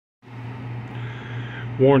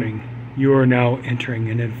Warning, you are now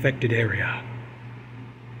entering an infected area.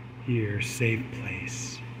 Here, safe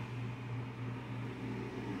place.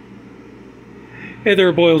 Hey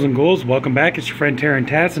there, boils and ghouls. Welcome back. It's your friend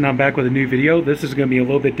Tats, and I'm back with a new video. This is going to be a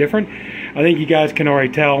little bit different. I think you guys can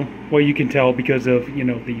already tell. Well, you can tell because of,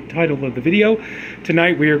 the title of the video.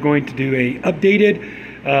 Tonight we are going to do a updated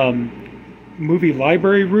movie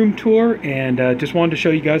library room tour, and just wanted to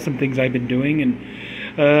show you guys some things I've been doing. And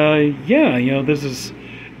this is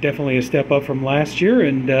definitely a step up from last year,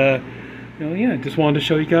 and just wanted to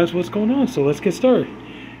show you guys what's going on. So let's get started.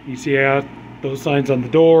 You see I got those signs on the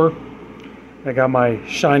door. I got my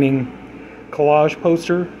Shining collage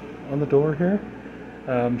poster on the door here.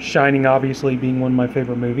 Shining obviously being one of my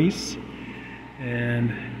favorite movies.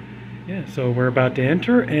 And yeah, so we're about to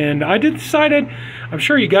enter. And I decided, I'm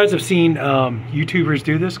sure you guys have seen YouTubers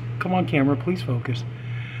do this. Come on camera, please focus.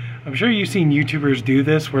 I'm sure you've seen YouTubers do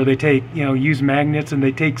this where they take, use magnets and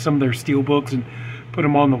they take some of their steel books and put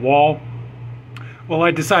them on the wall. Well,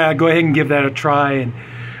 I decided I'd go ahead and give that a try. And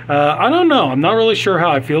I don't know. I'm not really sure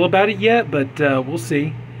how I feel about it yet, but we'll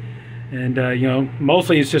see. And,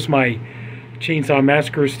 mostly it's just my Chainsaw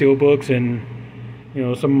Massacre steelbooks and,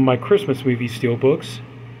 some of my Christmas movie steelbooks.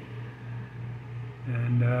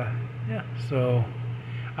 And, so,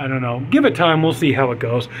 I don't know. Give it time. We'll see how it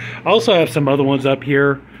goes. I also have some other ones up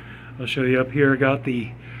here. I'll show you up here. I got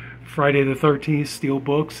the Friday the 13th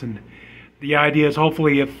steelbooks. And the idea is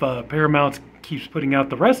hopefully if Paramount keeps putting out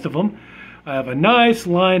the rest of them, I have a nice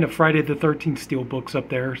line of Friday the 13th steelbooks up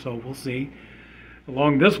there, so we'll see.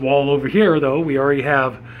 Along this wall over here, though, we already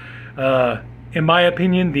have, in my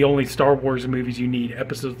opinion, the only Star Wars movies you need.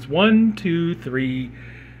 Episodes 1, 2, 3,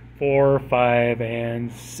 4, 5,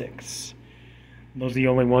 and 6. Those are the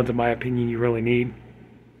only ones, in my opinion, you really need.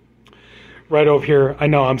 Right over here, I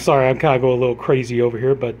know, I'm sorry, I'm kind of going a little crazy over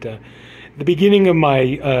here, but the beginning of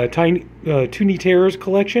my Toonie Terrors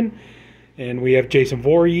collection. And we have Jason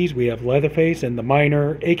Voorhees, we have Leatherface, and the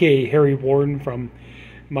Miner, aka Harry Warden from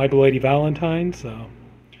My Bloody Valentine. So,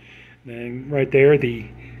 then right there, the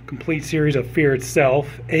complete series of Fear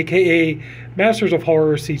Itself, aka Masters of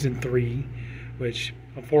Horror Season 3, which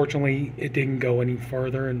unfortunately it didn't go any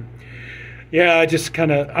further. And yeah,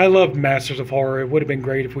 I love Masters of Horror. It would have been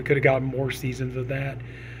great if we could have gotten more seasons of that.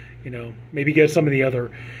 Maybe get some of the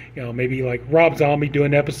other, maybe like Rob Zombie do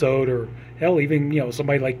an episode, or hell, even,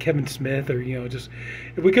 somebody like Kevin Smith, or, just,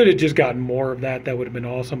 if we could have just gotten more of that, that would have been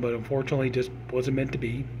awesome, but unfortunately just wasn't meant to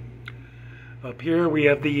be. Up here we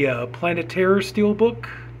have the Planet Terror Steelbook.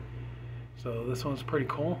 So this one's pretty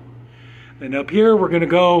cool. Then up here we're going to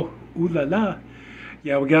go, ooh la la.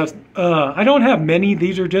 Yeah, we got, I don't have many.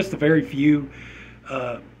 These are just the very few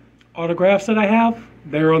autographs that I have.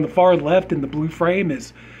 They're on the far left in the blue frame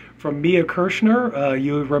is from Mia Kirshner.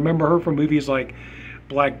 You remember her from movies like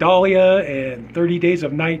Black Dahlia and 30 Days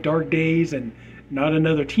of Night, Dark Days, and Not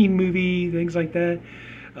Another Teen Movie, things like that.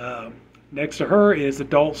 Next to her is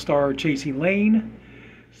adult star Chasey Lane.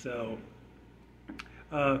 So,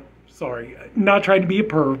 sorry, not trying to be a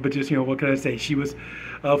perv, but just, what can I say? She was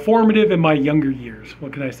formative in my younger years.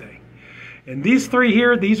 What can I say? And these three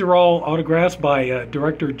here, these are all autographs by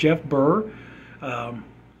director Jeff Burr.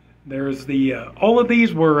 There's the, all of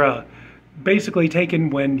these were basically taken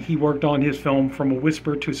when he worked on his film From a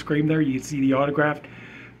Whisper to a Scream there. You see the autographed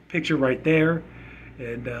picture right there.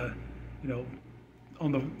 And,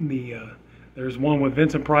 on there's one with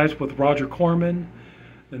Vincent Price with Roger Corman.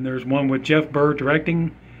 Then there's one with Jeff Burr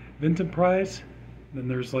directing Vincent Price. Then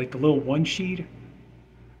there's like the little one sheet,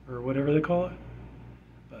 or whatever they call it.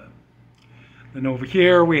 Then over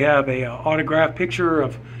here we have a autographed picture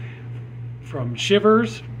from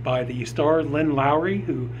Shivers by the star Lynn Lowry,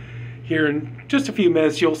 who here in just a few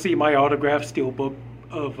minutes you'll see my autographed steelbook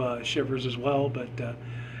of Shivers as well. But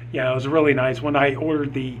yeah, it was really nice. When I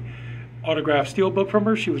ordered the autographed steelbook from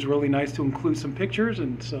her, she was really nice to include some pictures,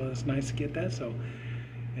 and so it's nice to get that. So,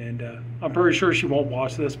 and I'm pretty sure she won't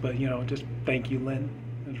watch this, but just thank you, Lynn.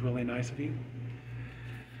 It was really nice of you.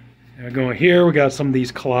 Going here, we got some of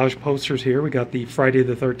these collage posters here. We got the Friday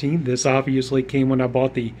the 13th. This obviously came when I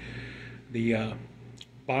bought the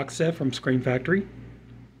box set from Scream Factory.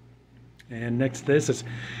 And next to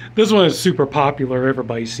this one is super popular.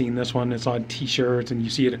 Everybody's seen this one. It's on t-shirts, and you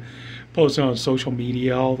see it posted on social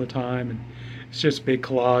media all the time. And it's just a big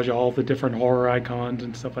collage, all the different horror icons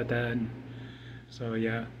and stuff like that. And so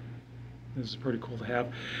yeah, this is pretty cool to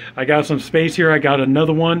have. I got some space here. I got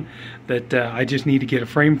another one that I just need to get a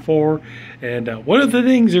frame for. And one of the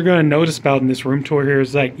things you're going to notice about in this room tour here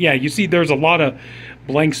is like, yeah, you see there's a lot of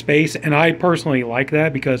blank space, and I personally like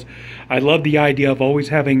that because I love the idea of always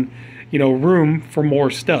having, room for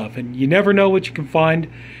more stuff. And you never know what you can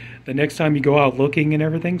find the next time you go out looking and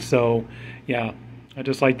everything. So yeah, I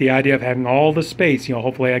just like the idea of having all the space.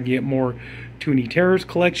 Hopefully I can get more Toonie Terrors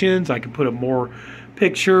collections. I can put up more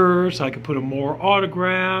pictures. I can put up more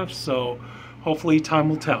autographs. So hopefully time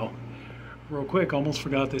will tell. Real quick, almost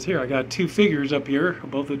forgot this here. I got two figures up here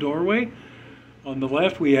above the doorway. On the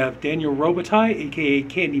left, we have Daniel Robitaille, aka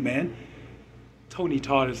Candyman. Tony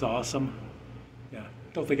Todd is awesome. Yeah,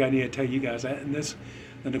 don't think I need to tell you guys that. And this,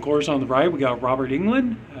 then of course on the right, we got Robert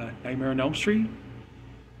Englund, Nightmare on Elm Street.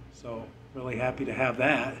 So really happy to have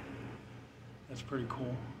that. That's pretty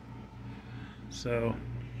cool. So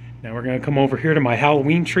now we're gonna come over here to my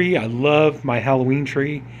Halloween tree. I love my Halloween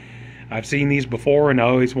tree. I've seen these before and I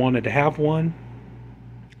always wanted to have one.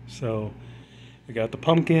 So we got the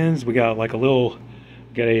pumpkins. We got like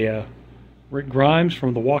a Rick Grimes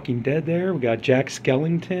from The Walking Dead there. We got Jack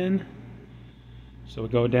Skellington. So we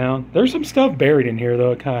go down. There's some stuff buried in here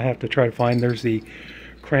though. I kind of have to try to find. There's the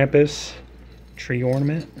Krampus tree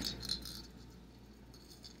ornament.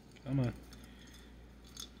 Come on.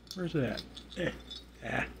 Where's that?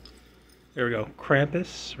 There we go.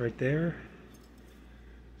 Krampus right there.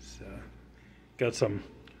 So got some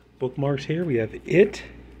bookmarks here. We have It.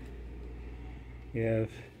 We have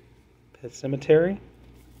Pet Cemetery.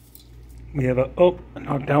 We have I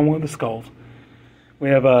knocked down one of the skulls. We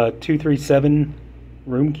have a 237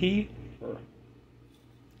 room key for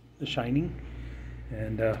The Shining.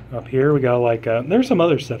 And up here we got like, there's some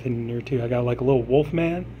other stuff in here too. I got like a little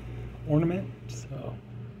Wolfman ornament. So,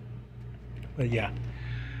 but yeah,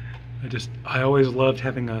 I always loved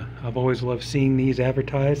I've always loved seeing these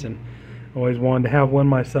advertised, and always wanted to have one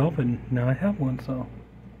myself, and now I have one, so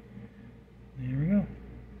there we go.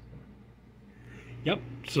 Yep,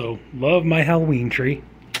 so love my Halloween tree.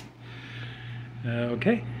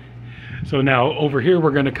 Okay, so now over here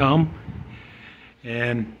we're going to come,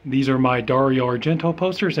 and these are my Dario Argento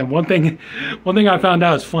posters. And one thing I found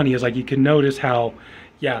out is funny is like you can notice how,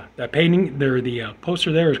 yeah, that painting there, the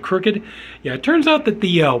poster there is crooked. Yeah, it turns out that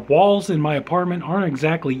the walls in my apartment aren't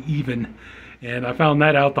exactly even, and I found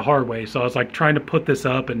that out the hard way. So I was like trying to put this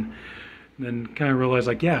up, and then kind of realized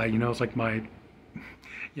like, yeah, it's like my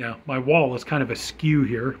wall is kind of askew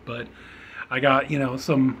here. But I got,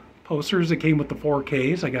 some posters that came with the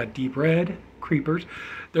 4Ks. I got Deep Red, Creepers.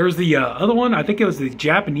 There's the other one, I think it was the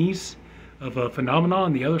Japanese of a Phenomena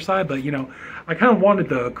on the other side, but I kind of wanted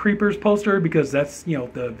the Creepers poster because that's the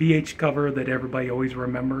VH cover that everybody always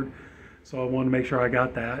remembered. So I wanted to make sure I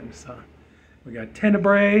got that. And so we got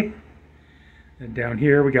Tenebrae, and down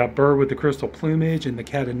here we got Bird with the Crystal Plumage and the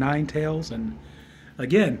Cat of Nine Tails. And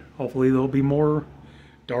again, hopefully there'll be more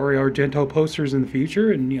Dario Argento posters in the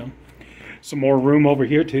future, and some more room over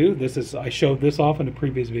here too. I showed this off in a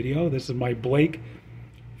previous video. This is my Blake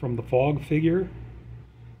from the Fog figure.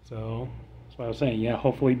 So that's what I was saying. Yeah,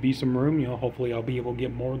 hopefully be some room. Hopefully I'll be able to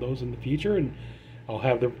get more of those in the future, and I'll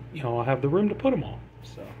have the room to put them all.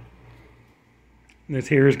 So this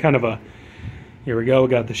here is kind of a, here we go. We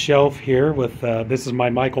got the shelf here with this is my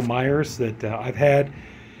Michael Myers that I've had.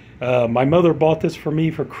 My mother bought this for me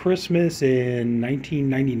for Christmas in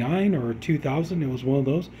 1999 or 2000. It was one of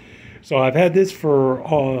those. So I've had this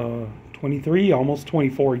for 23, almost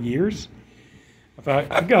 24 years.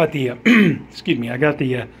 I've got the excuse me, I got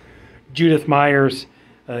the Judith Myers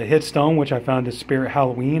headstone, which I found at Spirit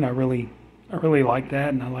Halloween. I really like that,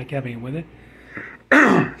 and I like having it with it.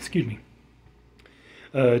 Excuse me.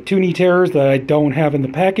 Toonie Terrors that I don't have in the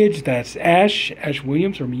package. That's Ash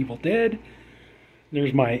Williams from Evil Dead.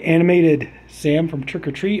 There's my animated Sam from Trick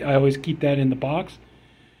or Treat. I always keep that in the box.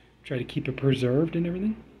 Try to keep it preserved and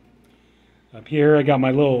everything. Up here I got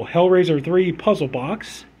my little Hellraiser 3 puzzle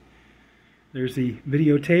box. There's the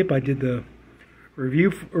videotape I did the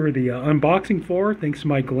review or the unboxing for, thanks to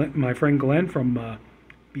my friend Glenn from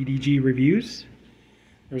BDG Reviews.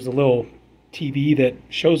 There's a little TV that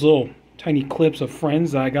shows little tiny clips of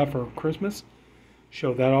Friends that I got for Christmas.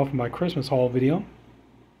 Showed that off in my Christmas haul video.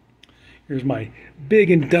 Here's my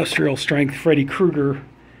big industrial strength Freddy Krueger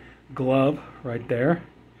glove right there.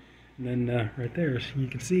 And then right there, so you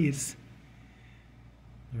can see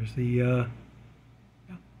there's the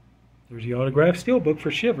autographed steelbook for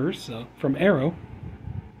Shivers from Arrow.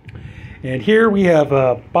 And here we have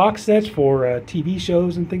box sets for TV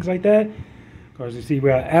shows and things like that. Of course, you see we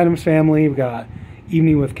got Addams Family, we got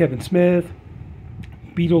Evening with Kevin Smith,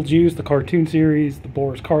 Beetlejuice, the cartoon series, the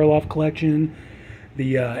Boris Karloff collection,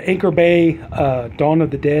 the Anchor Bay, Dawn of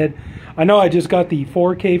the Dead. I know I just got the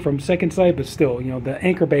 4K from Second Sight, but still, the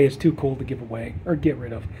Anchor Bay is too cool to give away or get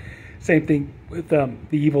rid of. Same thing with the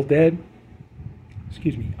Evil Dead.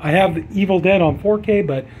 Excuse me. I have the Evil Dead on 4K,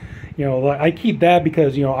 but You know, I keep that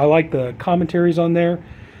because, you know, I like the commentaries on there.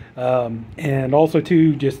 And also,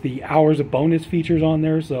 too, just the hours of bonus features on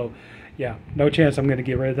there. So, yeah, no chance I'm going to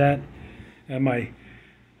get rid of that. And I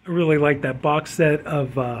really like that box set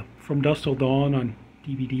of From Dusk Till Dawn on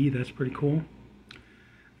DVD. That's pretty cool.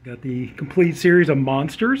 Got the complete series of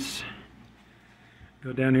Monsters.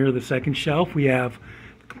 Go down here to the second shelf. We have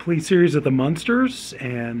the complete series of The Munsters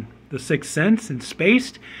and The Sixth Sense and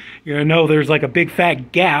Spaced. You're going to know there's like a big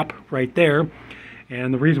fat gap right there.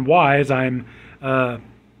 And the reason why is I'm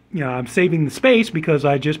saving the space because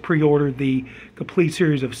I just pre-ordered the complete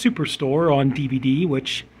series of Superstore on DVD,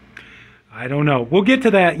 which I don't know. We'll get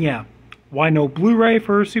to that, yeah. Why no Blu-ray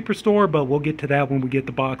for Superstore, but we'll get to that when we get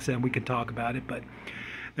the box set and we can talk about it. But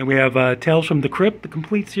then we have Tales from the Crypt, the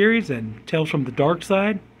complete series, and Tales from the Dark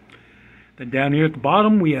Side. Then down here at the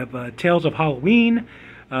bottom, we have Tales of Halloween.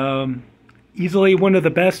 Easily one of the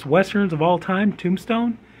best westerns of all time,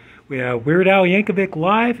 Tombstone. We have Weird Al Yankovic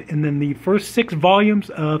Live, and then the first 6 volumes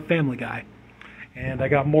of Family Guy. And I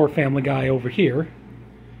got more Family Guy over here.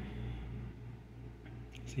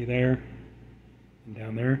 See there? And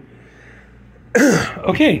down there.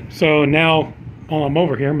 Okay, so now while I'm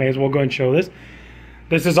over here, may as well go and show this.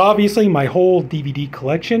 This is obviously my whole DVD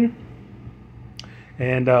collection.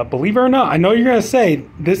 And believe it or not, I know you're going to say,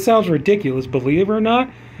 this sounds ridiculous. Believe it or not,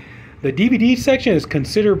 the DVD section has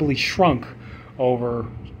considerably shrunk over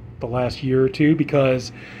the last year or two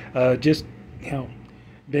because just, you know,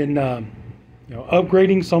 been,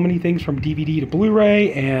 upgrading so many things from DVD to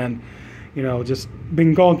Blu-ray and, you know, just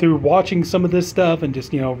been going through watching some of this stuff and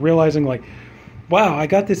just, you know, realizing like, wow, I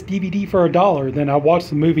got this DVD for $1. Then I watched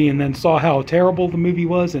the movie and then saw how terrible the movie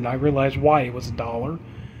was, and I realized why it was $1.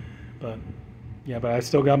 But yeah, but I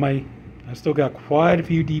still got quite a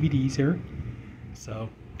few DVDs here. So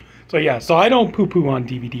yeah, so I don't poo-poo on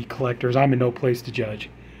DVD collectors. I'm in no place to judge.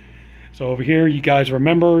 So over here, you guys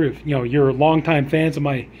remember, if you know you're longtime fans of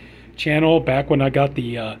my channel, back when I got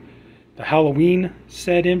the Halloween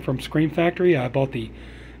set in from Scream Factory, I bought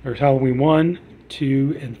there's Halloween 1,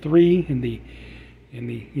 2, and 3 in the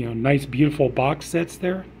nice beautiful box sets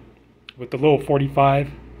there with the little 45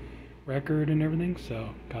 record and everything. So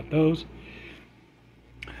got those.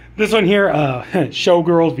 This one here,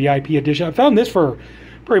 Showgirls VIP edition. I found this for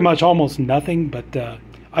pretty much almost nothing, but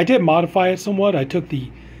I did modify it somewhat. I took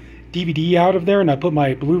the DVD out of there and I put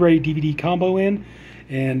my Blu-ray DVD combo in,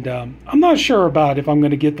 and I'm not sure about if I'm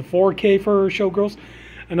going to get the 4K for Showgirls.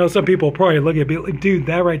 I know some people probably look at me like, dude,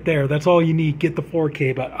 that right there, that's all you need, get the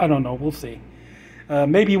 4K, but I don't know, we'll see.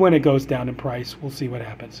 Maybe when it goes down in price, we'll see what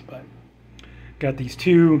happens. But got these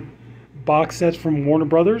 2 box sets from Warner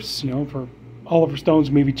Brothers, you know, for Oliver Stone's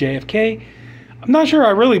movie JFK. I'm not sure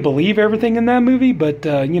I really believe everything in that movie, but,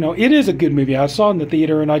 you know, it is a good movie. I saw it in the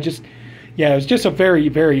theater, and it was just a very,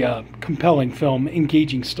 very compelling film,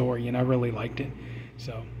 engaging story, and I really liked it.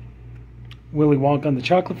 So, Willy Wonka and the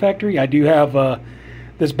Chocolate Factory. I do have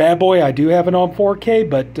this bad boy. I do have it on 4K,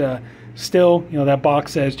 but still, you know, that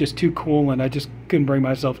box set is just too cool, and I just couldn't bring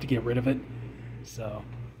myself to get rid of it. So,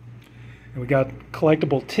 and we got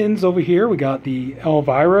collectible tins over here. We got the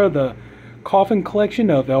Elvira, the coffin collection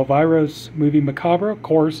of Elvira's movie Macabre. Of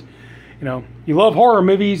course, you know, you love horror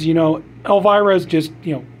movies, you know, Elvira's just,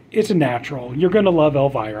 you know, it's a natural. You're going to love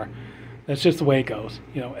Elvira. That's just the way it goes.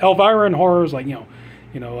 You know, Elvira and horror is like,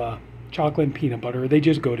 chocolate and peanut butter. They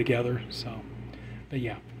just go together. So, but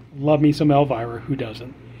yeah, love me some Elvira. Who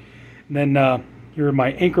doesn't? And then here are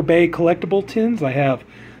my Anchor Bay collectible tins. I have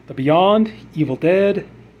The Beyond, Evil Dead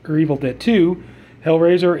 2,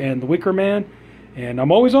 Hellraiser, and The Wicker Man. And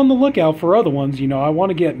I'm always on the lookout for other ones. You know, I want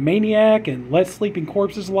to get Maniac and Let Sleeping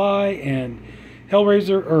Corpses Lie and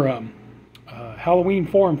Hellraiser, or Halloween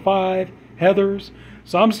 4 and 5, Heathers.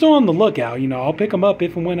 So I'm still on the lookout. You know, I'll pick them up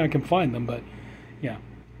if and when I can find them. But yeah.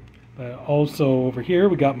 But also over here,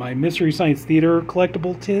 we got my Mystery Science Theater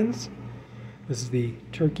collectible tins. This is the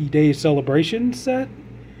Turkey Day Celebration set,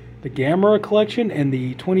 the Gamera collection, and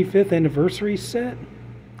the 25th anniversary set.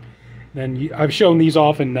 Then I've shown these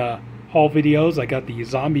off in haul videos. I got the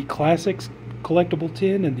Zombie Classics collectible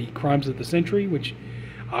tin and the Crimes of the Century, which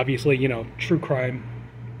obviously, you know, true crime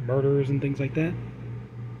murders and things like that.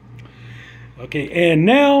 Okay, and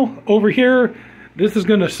now over here, this is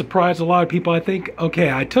going to surprise a lot of people, I think.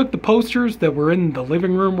 Okay, I took the posters that were in the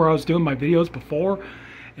living room where I was doing my videos before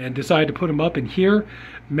and decided to put them up in here.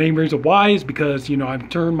 Main reason why is because, you know, I've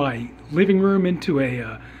turned my living room into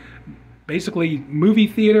a basically movie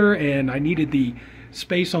theater, and I needed the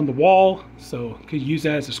space on the wall so I could use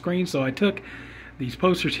that as a screen. So I took these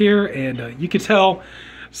posters here, and you can tell,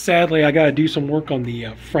 sadly, I got to do some work on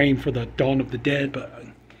the frame for the Dawn of the Dead, but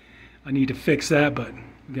I need to fix that. But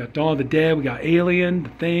We got Dawn of the Dead, we got Alien, The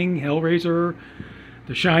Thing, Hellraiser,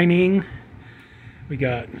 The Shining. We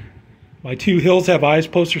got my 2 Hills Have Eyes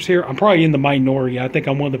posters here. I'm probably in the minority. I think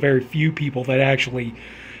I'm one of the very few people that actually,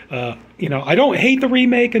 you know, I don't hate the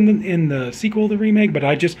remake and the sequel to the remake, but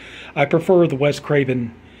I prefer the Wes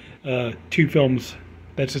Craven 2 films.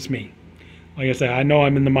 That's just me. Like I said, I know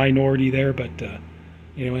I'm in the minority there, but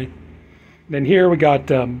anyway. Then here we got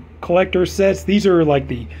collector sets. These are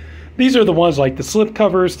the ones like the slip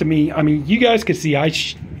covers to me. I mean, you guys can see I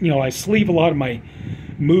sleeve a lot of my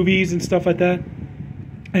movies and stuff like that.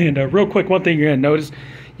 And real quick, one thing you're gonna notice,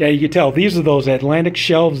 yeah, you can tell these are those Atlantic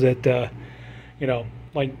shelves that you know,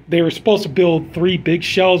 like they were supposed to build 3 big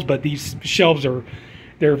shelves, but these shelves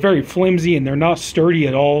they're very flimsy and they're not sturdy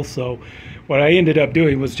at all. So what I ended up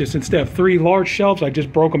doing was just instead of 3 large shelves, I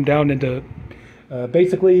just broke them down into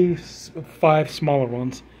basically 5 smaller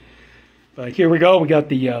ones. But here we go. We got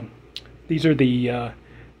the these are the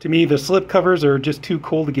to me the slip covers are just too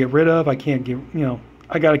cool to get rid of. I can't get, you know,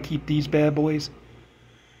 I got to keep these bad boys.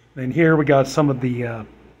 Then here we got some of the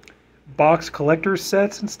box collector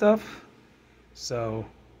sets and stuff. So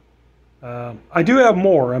I do have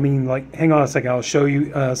more. I mean, like, hang on a second, I'll show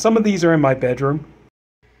you. Some of these are in my bedroom.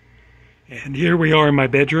 And here we are in my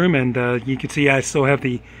bedroom, and you can see I still have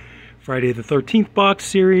the Friday the 13th box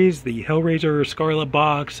series, the Hellraiser Scarlet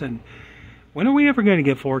box, and when are we ever going to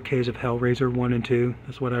get 4Ks of Hellraiser 1 and 2?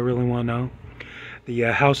 That's what I really want to know. The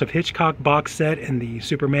House of Hitchcock box set and the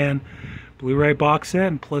Superman Blu-ray box set,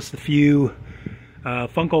 and plus the few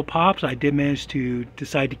Funko Pops I did manage to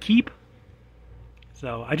decide to keep.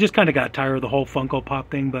 So I just kind of got tired of the whole Funko Pop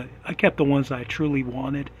thing, but I kept the ones I truly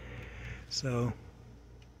wanted. So,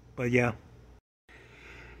 but yeah.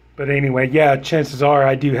 But anyway, yeah, chances are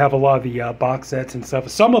I do have a lot of the box sets and stuff.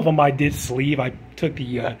 Some of them I did sleeve. I took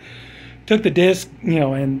the disc, you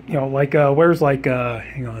know, and, you know, like, where's, like,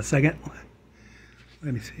 hang on a second.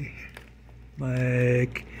 Let me see.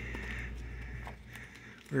 Like,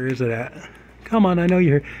 where is it at? Come on, I know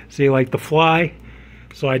you're here. See, like, the Fly.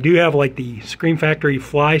 So I do have, like, the Scream Factory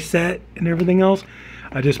Fly set and everything else.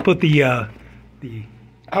 I just put the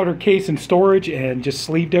outer case in storage and just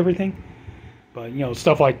sleeved everything. But, you know,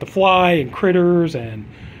 stuff like the Fly and Critters and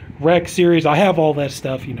Wreck series, I have all that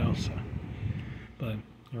stuff, you know. So, but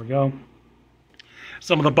there we go.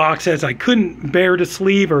 Some of the box sets I couldn't bear to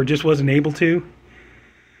sleeve or just wasn't able to.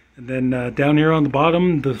 And then down here on the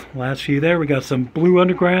bottom, the last few there, we got some Blue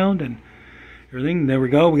Underground and everything. There we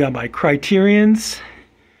go. We got my Criterions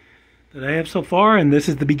that I have so far. And this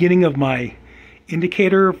is the beginning of my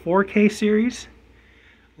Indicator 4K series.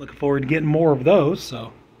 Looking forward to getting more of those.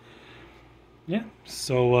 So, yeah.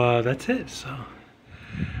 So that's it. So,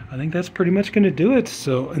 I think that's pretty much going to do it.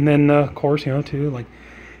 So, and then, of course, you know, too, like,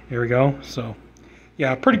 here we go. So,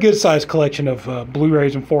 yeah, pretty good sized collection of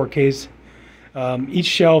Blu-rays and 4Ks. Each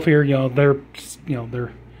shelf here, you know,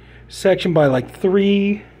 they're sectioned by like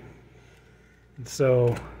 3. And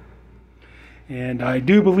so, and I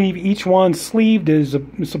do believe each one sleeved is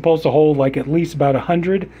supposed to hold like at least about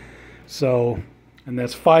 100. So, and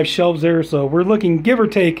that's 5 shelves there. So we're looking, give or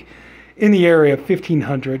take, in the area of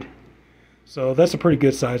 1,500. So that's a pretty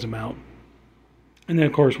good size amount. And then,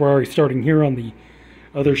 of course, we're already starting here on the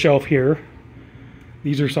other shelf here.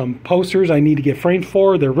 These are some posters I need to get framed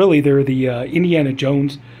for. They're the Indiana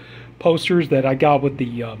Jones posters that I got with the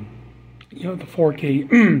you know, the 4K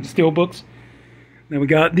steelbooks. Then we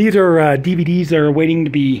got, these are DVDs that are waiting to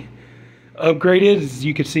be upgraded. As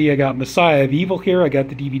you can see, I got Messiah of Evil here. I got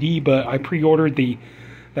the DVD, but I pre-ordered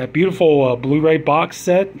that beautiful Blu-ray box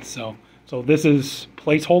set. So this is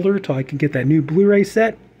placeholder till I can get that new Blu-ray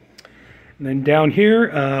set. And then down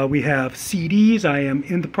here we have CDs. I am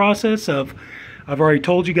in the process of, I've already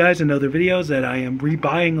told you guys in other videos that I am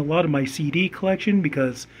rebuying a lot of my CD collection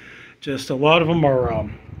because just a lot of them are,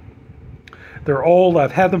 they're old.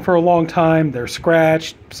 I've had them for a long time. They're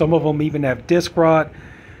scratched. Some of them even have disc rot.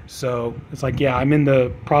 So it's like, yeah, I'm in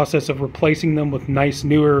the process of replacing them with nice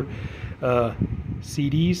newer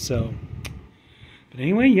CDs. So, but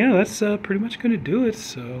anyway, yeah, that's pretty much going to do it.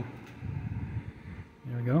 So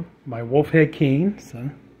there we go. My Wolfhead cane. So,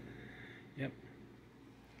 yep.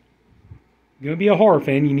 You're going to be a horror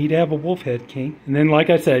fan, you need to have a Wolfhead cane. And then,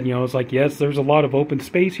 like I said, you know, it's like, yes, there's a lot of open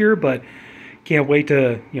space here, but can't wait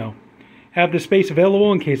to, you know, have the space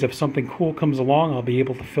available in case if something cool comes along, I'll be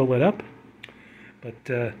able to fill it up. But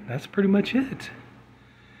that's pretty much it.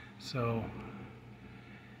 So,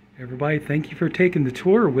 everybody, thank you for taking the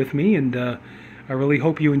tour with me, and I really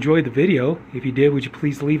hope you enjoyed the video. If you did, would you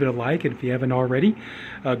please leave it a like, and if you haven't already,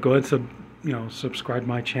 go ahead and subscribe to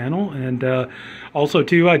my channel. And also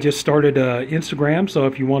too, I just started Instagram, so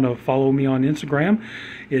if you want to follow me on Instagram,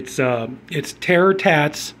 it's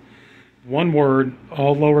Tats, one word,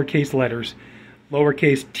 all lowercase letters,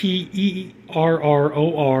 lowercase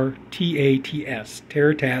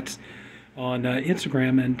TERRORTATS, Tats on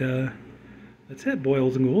Instagram. And that's it,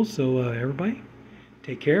 boils and ghouls. So everybody,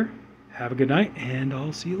 take care, have a good night, and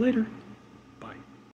I'll see you later.